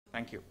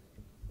Thank you.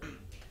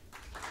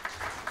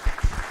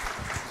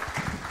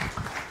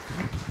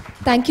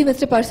 Thank you,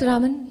 Mr.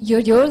 Parasuraman. Your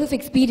years of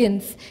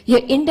experience, your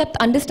in-depth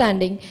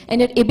understanding,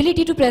 and your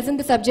ability to present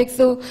the subject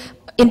so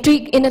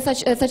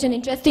such an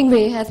interesting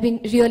way has been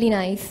really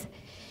nice.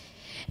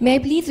 May I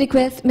please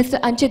request Mr.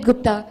 Anchit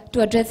Gupta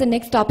to address the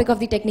next topic of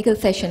the technical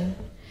session,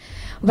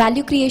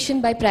 value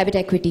creation by private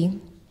equity.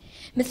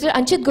 Mr.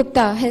 Anchit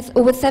Gupta has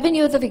over 7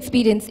 years of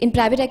experience in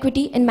private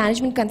equity and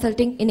management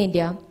consulting in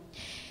India.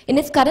 In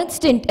his current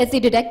stint as the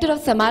director of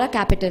Samara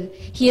Capital,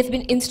 he has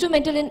been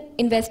instrumental in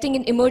investing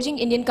in emerging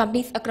Indian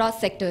companies across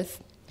sectors.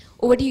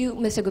 Over to you,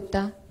 Mr.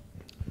 Gupta.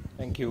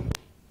 Thank you.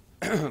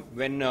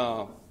 When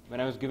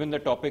I was given the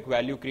topic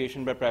value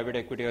creation by private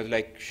equity, I was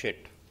like,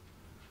 shit,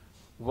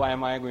 why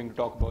am I going to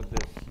talk about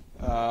this?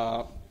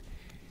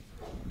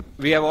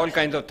 We have all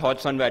kinds of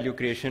thoughts on value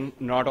creation.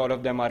 Not all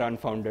of them are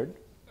unfounded.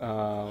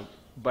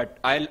 But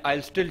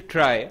I'll still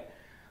try.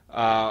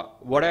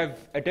 What I've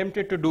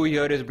attempted to do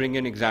here is bring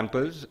in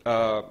examples,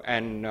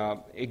 and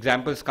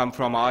examples come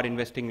from our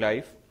investing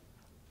life.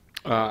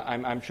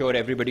 I'm sure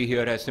everybody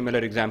here has similar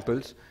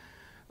examples.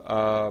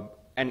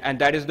 And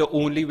that is the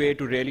only way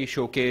to really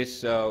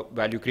showcase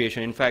value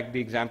creation. In fact,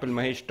 the example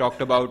Mahesh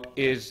talked about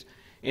is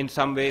in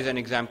some ways an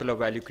example of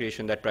value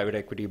creation that private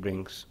equity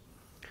brings.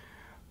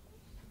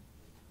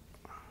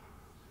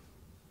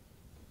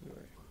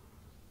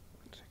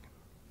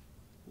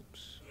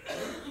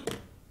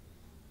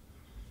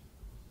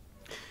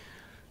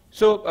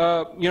 So,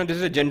 this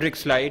is a generic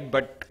slide,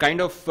 but kind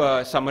of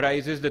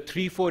summarizes the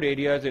 3-4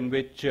 areas in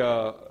which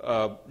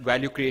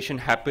value creation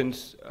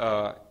happens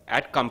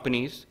at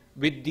companies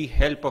with the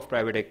help of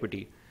private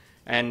equity.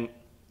 And,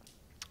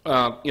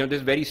 this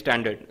is very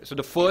standard. So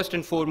the first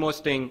and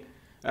foremost thing,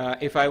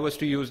 if I was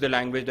to use the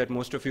language that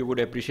most of you would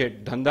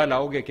appreciate, dhanda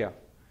laoge kya?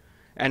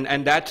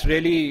 And that's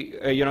really,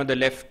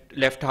 the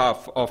left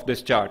half of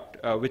this chart,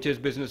 which is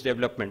business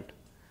development.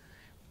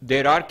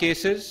 There are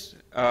cases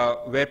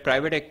where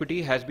private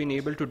equity has been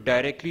able to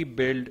directly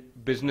build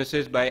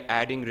businesses by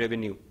adding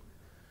revenue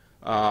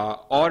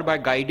or by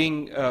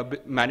guiding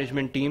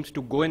management teams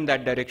to go in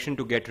that direction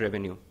to get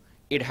revenue.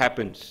 It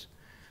happens.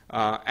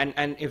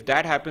 And if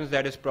that happens,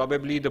 that is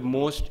probably the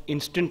most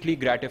instantly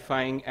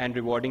gratifying and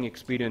rewarding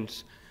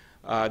experience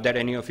that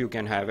any of you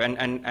can have.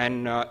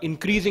 And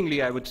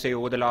increasingly, I would say,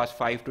 over the last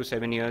 5 to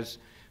 7 years,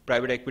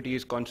 private equity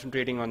is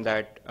concentrating on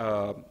that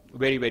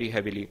very, very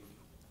heavily.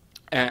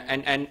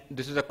 And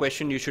this is a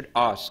question you should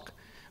ask,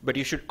 but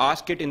you should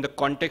ask it in the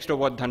context of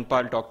what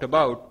Dhanpal talked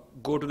about.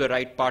 Go to the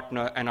right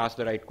partner and ask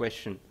the right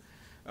question.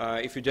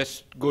 If you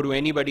just go to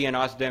anybody and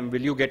ask them, will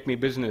you get me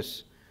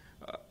business,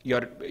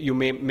 you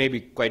may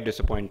be quite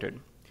disappointed.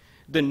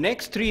 The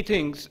next 3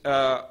 things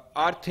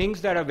are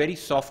things that are very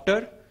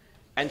softer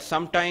and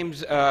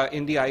sometimes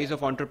in the eyes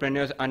of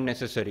entrepreneurs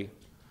unnecessary.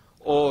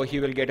 Oh,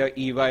 he will get a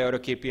EY or a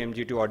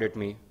KPMG to audit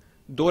me.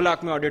 2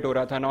 lakh mein audit ho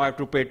raha tha, now I have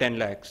to pay 10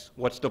 lakhs.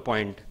 What's the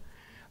point?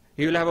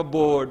 He will have a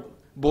board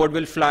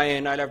will fly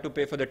in, I'll have to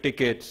pay for the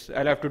tickets,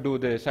 I'll have to do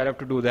this, I'll have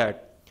to do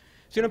that.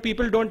 So,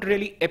 people don't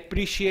really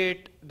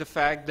appreciate the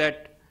fact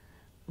that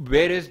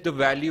where is the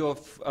value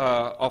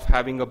of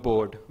having a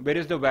board? Where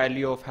is the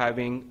value of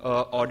having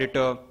an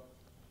auditor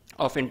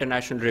of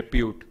international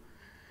repute?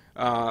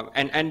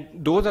 And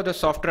those are the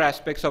softer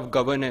aspects of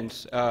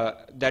governance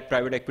that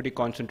private equity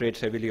concentrates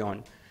heavily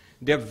on.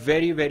 They're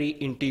very, very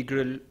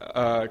integral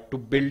to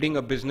building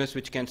a business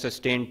which can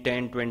sustain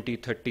 10, 20,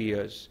 30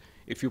 years.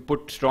 If you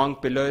put strong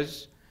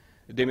pillars,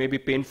 they may be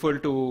painful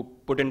to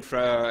put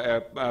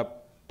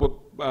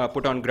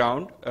on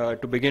ground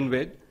to begin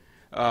with,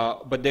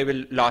 but they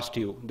will last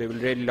you. They will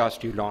really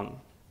last you long.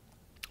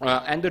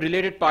 And the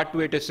related part to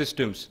it is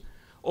systems.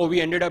 Oh,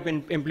 we ended up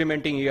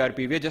implementing ERP.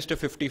 We're just a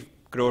 50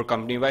 crore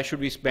company. Why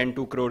should we spend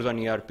 2 crores on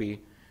ERP?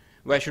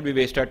 Why should we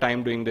waste our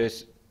time doing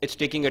this? It's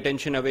taking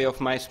attention away of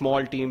my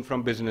small team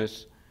from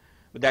business.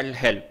 But that'll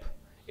help.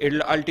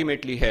 It'll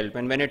ultimately help.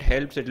 And when it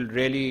helps, it'll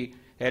really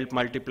help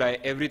multiply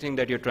everything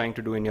that you're trying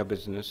to do in your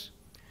business.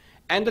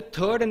 And the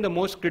third and the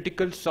most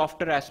critical,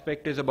 softer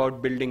aspect is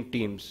about building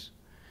teams.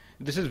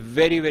 This is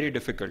very, very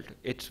difficult.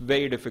 It's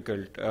very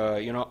difficult.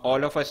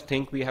 All of us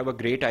think we have a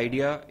great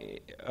idea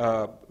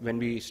when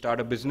we start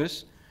a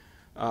business.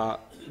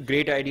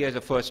 Great idea is the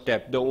first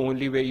step. The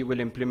only way you will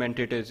implement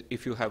it is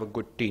if you have a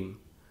good team.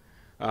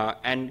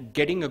 And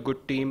getting a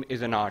good team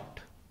is an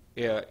art.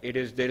 There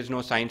is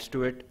no science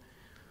to it.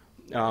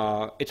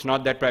 It's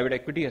not that private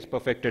equity has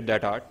perfected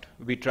that art.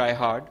 We try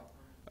hard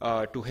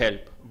to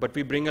help, but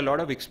we bring a lot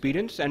of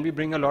experience and we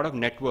bring a lot of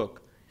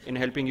network in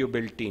helping you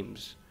build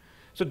teams.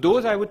 So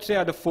those, I would say,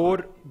 are the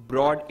 4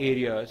 broad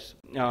areas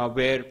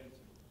where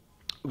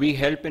we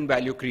help in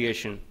value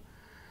creation.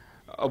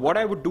 What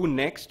I would do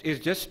next is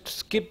just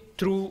skip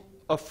through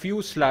a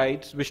few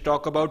slides which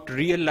talk about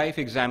real life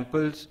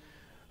examples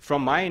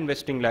from my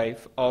investing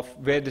life of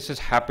where this has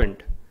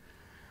happened.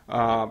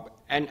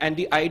 And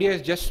the idea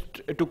is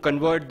just to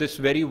convert this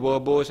very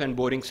verbose and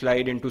boring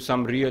slide into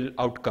some real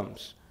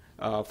outcomes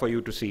for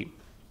you to see.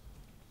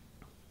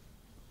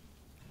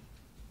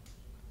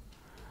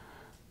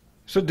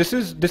 So this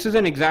is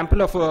an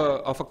example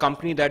of a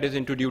company that is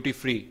into duty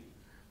free.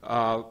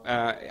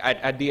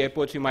 At the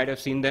airports, you might have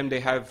seen them. They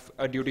have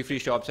duty free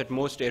shops at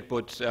most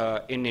airports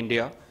in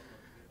India.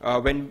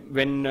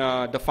 When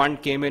the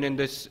fund came in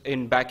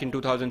back in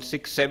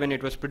 2006-07,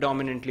 it was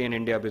predominantly an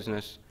India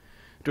business.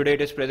 Today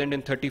it is present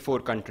in 34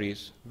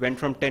 countries. Went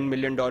from $10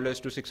 million to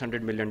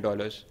 $600 million.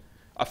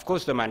 Of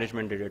course the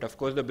management did it. Of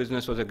course the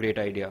business was a great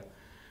idea.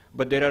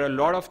 But there are a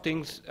lot of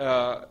things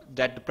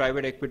that the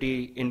private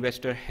equity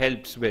investor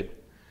helps with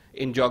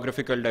in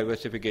geographical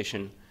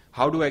diversification.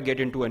 How do I get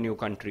into a new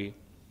country?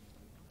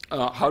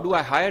 How do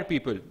I hire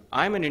people?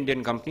 I'm an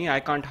Indian company.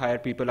 I can't hire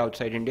people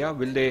outside India.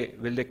 Will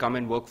they come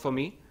and work for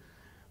me?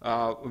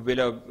 Will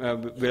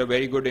a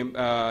very good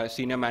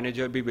senior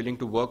manager be willing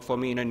to work for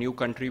me in a new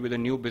country with a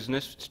new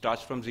business,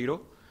 starts from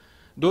zero?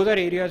 Those are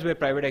areas where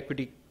private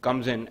equity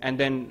comes in, and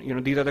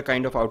then these are the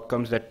kind of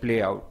outcomes that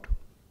play out.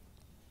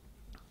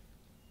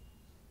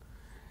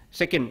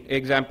 Second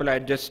example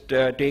I'd just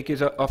take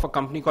is of a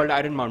company called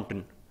Iron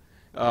Mountain.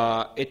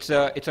 It's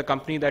a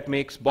company that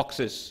makes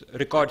boxes,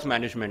 records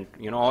management.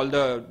 All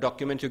the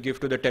documents you give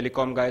to the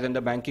telecom guys and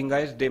the banking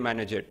guys, they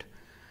manage it.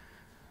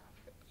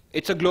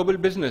 It's a global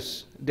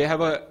business.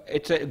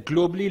 It's a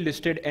globally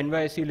listed,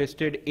 NYSE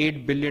listed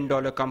 $8 billion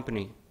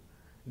company.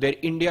 Their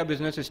India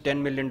business is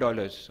 $10 million,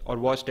 or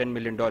was $10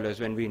 million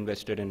when we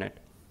invested in it.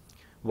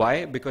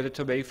 Why? Because it's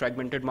a very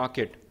fragmented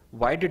market.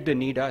 Why did they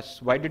need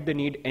us? Why did they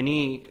need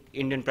any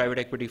Indian private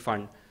equity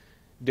fund?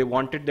 They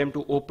wanted them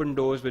to open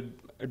doors with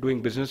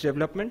doing business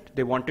development.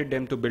 They wanted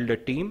them to build a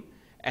team,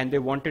 and they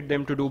wanted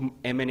them to do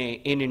M&A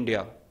in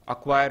India,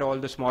 acquire all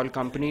the small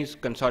companies,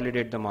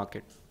 consolidate the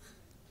market,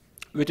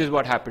 which is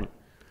what happened.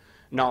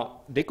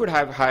 Now, they could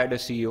have hired a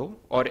CEO,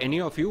 or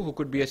any of you who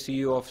could be a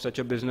CEO of such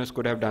a business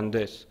could have done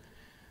this.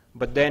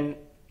 But then,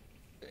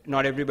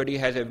 not everybody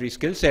has every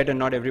skill set, and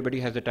not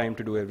everybody has the time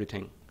to do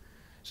everything.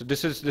 So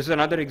this is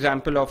another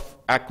example of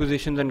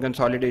acquisitions and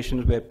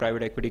consolidations where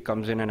private equity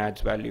comes in and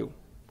adds value.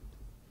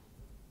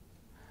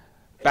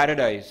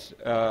 Paradise.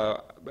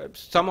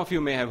 Some of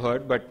you may have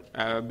heard,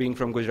 but being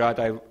from Gujarat,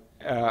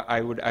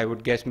 I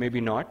would guess maybe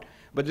not.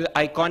 But the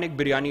iconic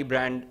biryani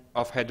brand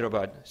of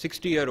Hyderabad,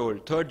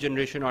 60-year-old,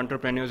 third-generation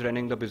entrepreneurs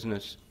running the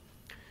business.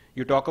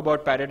 You talk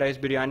about Paradise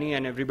Biryani,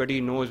 and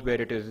everybody knows where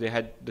it is. They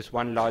had this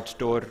one large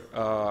store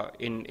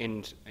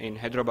in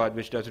Hyderabad,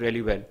 which does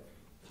really well.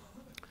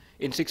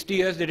 In 60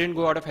 years, they didn't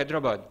go out of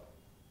Hyderabad.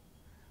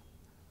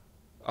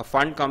 A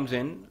fund comes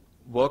in,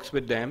 works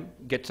with them,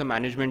 gets a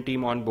management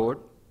team on board,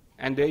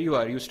 and there you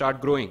are, you start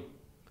growing.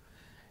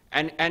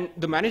 And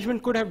the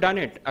management could have done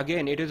it.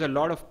 Again, it is a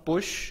lot of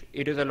push,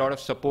 it is a lot of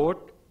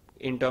support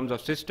in terms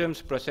of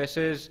systems,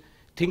 processes,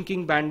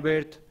 thinking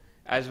bandwidth,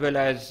 as well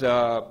as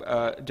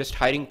just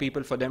hiring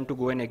people for them to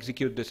go and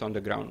execute this on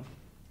the ground.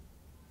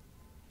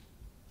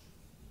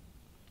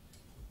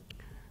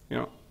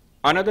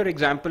 Another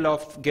example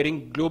of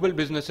getting global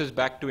businesses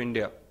back to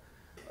India.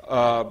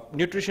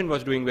 Nutrition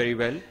was doing very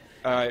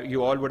well.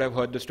 You all would have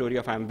heard the story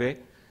of Amway.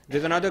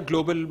 There's another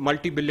global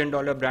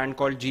multi-billion-dollar brand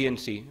called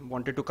GNC,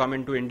 wanted to come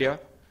into India.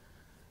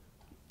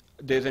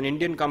 There's an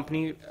Indian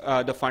company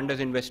the fund has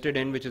invested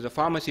in, which is a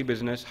pharmacy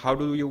business. How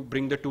do you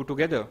bring the two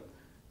together?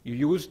 You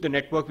use the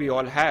network we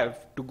all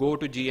have to go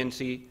to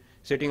GNC,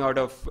 sitting out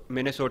of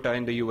Minnesota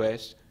in the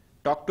US,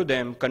 talk to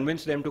them,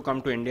 convince them to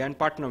come to India and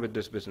partner with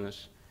this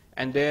business.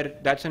 And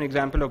that's an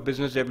example of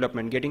business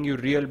development, getting you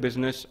real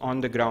business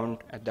on the ground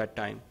at that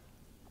time.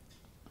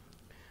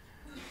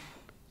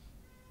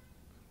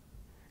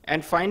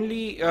 And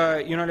finally,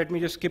 let me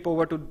just skip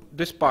over to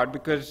this part,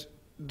 because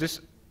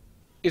this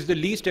is the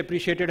least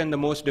appreciated and the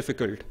most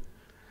difficult,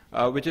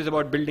 which is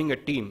about building a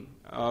team.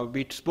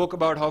 We spoke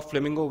about how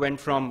Flamingo went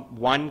from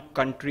 1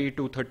 country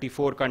to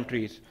 34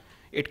 countries.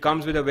 It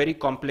comes with a very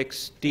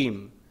complex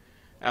team.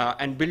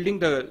 And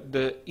building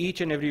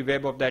each and every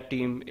web of that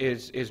team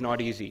is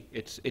not easy.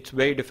 It's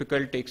very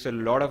difficult, takes a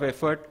lot of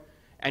effort,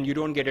 and you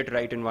don't get it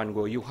right in one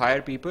go. You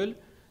hire people,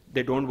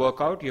 they don't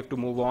work out, you have to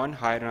move on,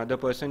 hire another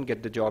person,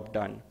 get the job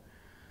done.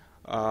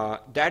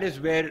 That is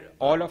where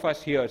all of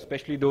us here,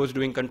 especially those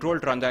doing control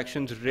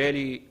transactions,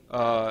 really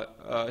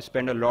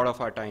spend a lot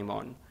of our time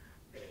on.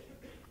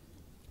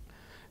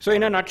 So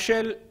in a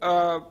nutshell,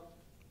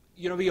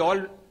 we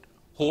all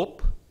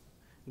hope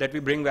that we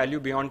bring value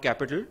beyond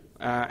capital,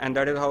 and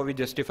that is how we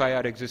justify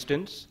our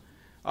existence.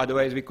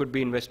 Otherwise, we could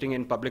be investing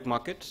in public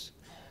markets.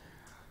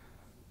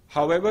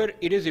 However,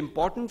 it is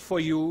important for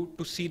you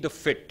to see the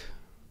fit.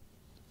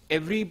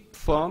 Every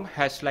firm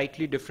has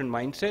slightly different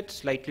mindsets,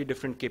 slightly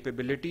different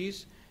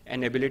capabilities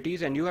and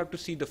abilities, and you have to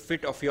see the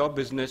fit of your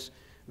business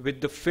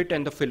with the fit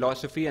and the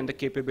philosophy and the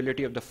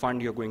capability of the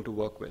fund you're going to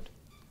work with.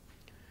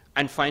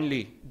 And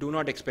finally, do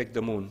not expect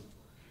the moon.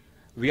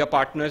 We are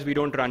partners, we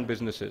don't run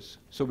businesses.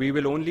 So we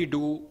will only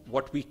do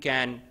what we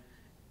can,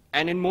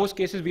 and in most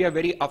cases we are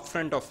very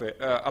upfront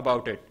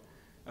about it.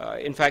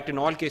 In fact, in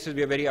all cases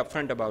we are very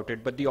upfront about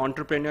it, but the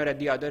entrepreneur at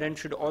the other end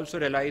should also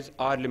realize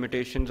our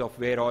limitations of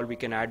where all we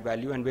can add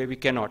value and where we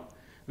cannot.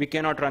 We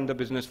cannot run the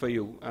business for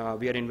you.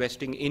 We are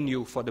investing in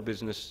you for the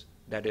business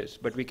that is.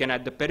 But we can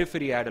at the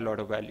periphery add a lot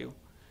of value.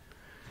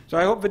 So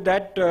I hope with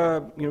that,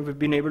 we've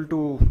been able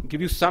to give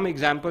you some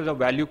examples of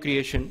value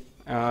creation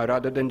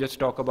rather than just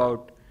talk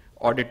about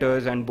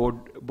auditors and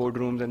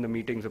boardrooms and the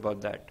meetings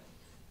about that.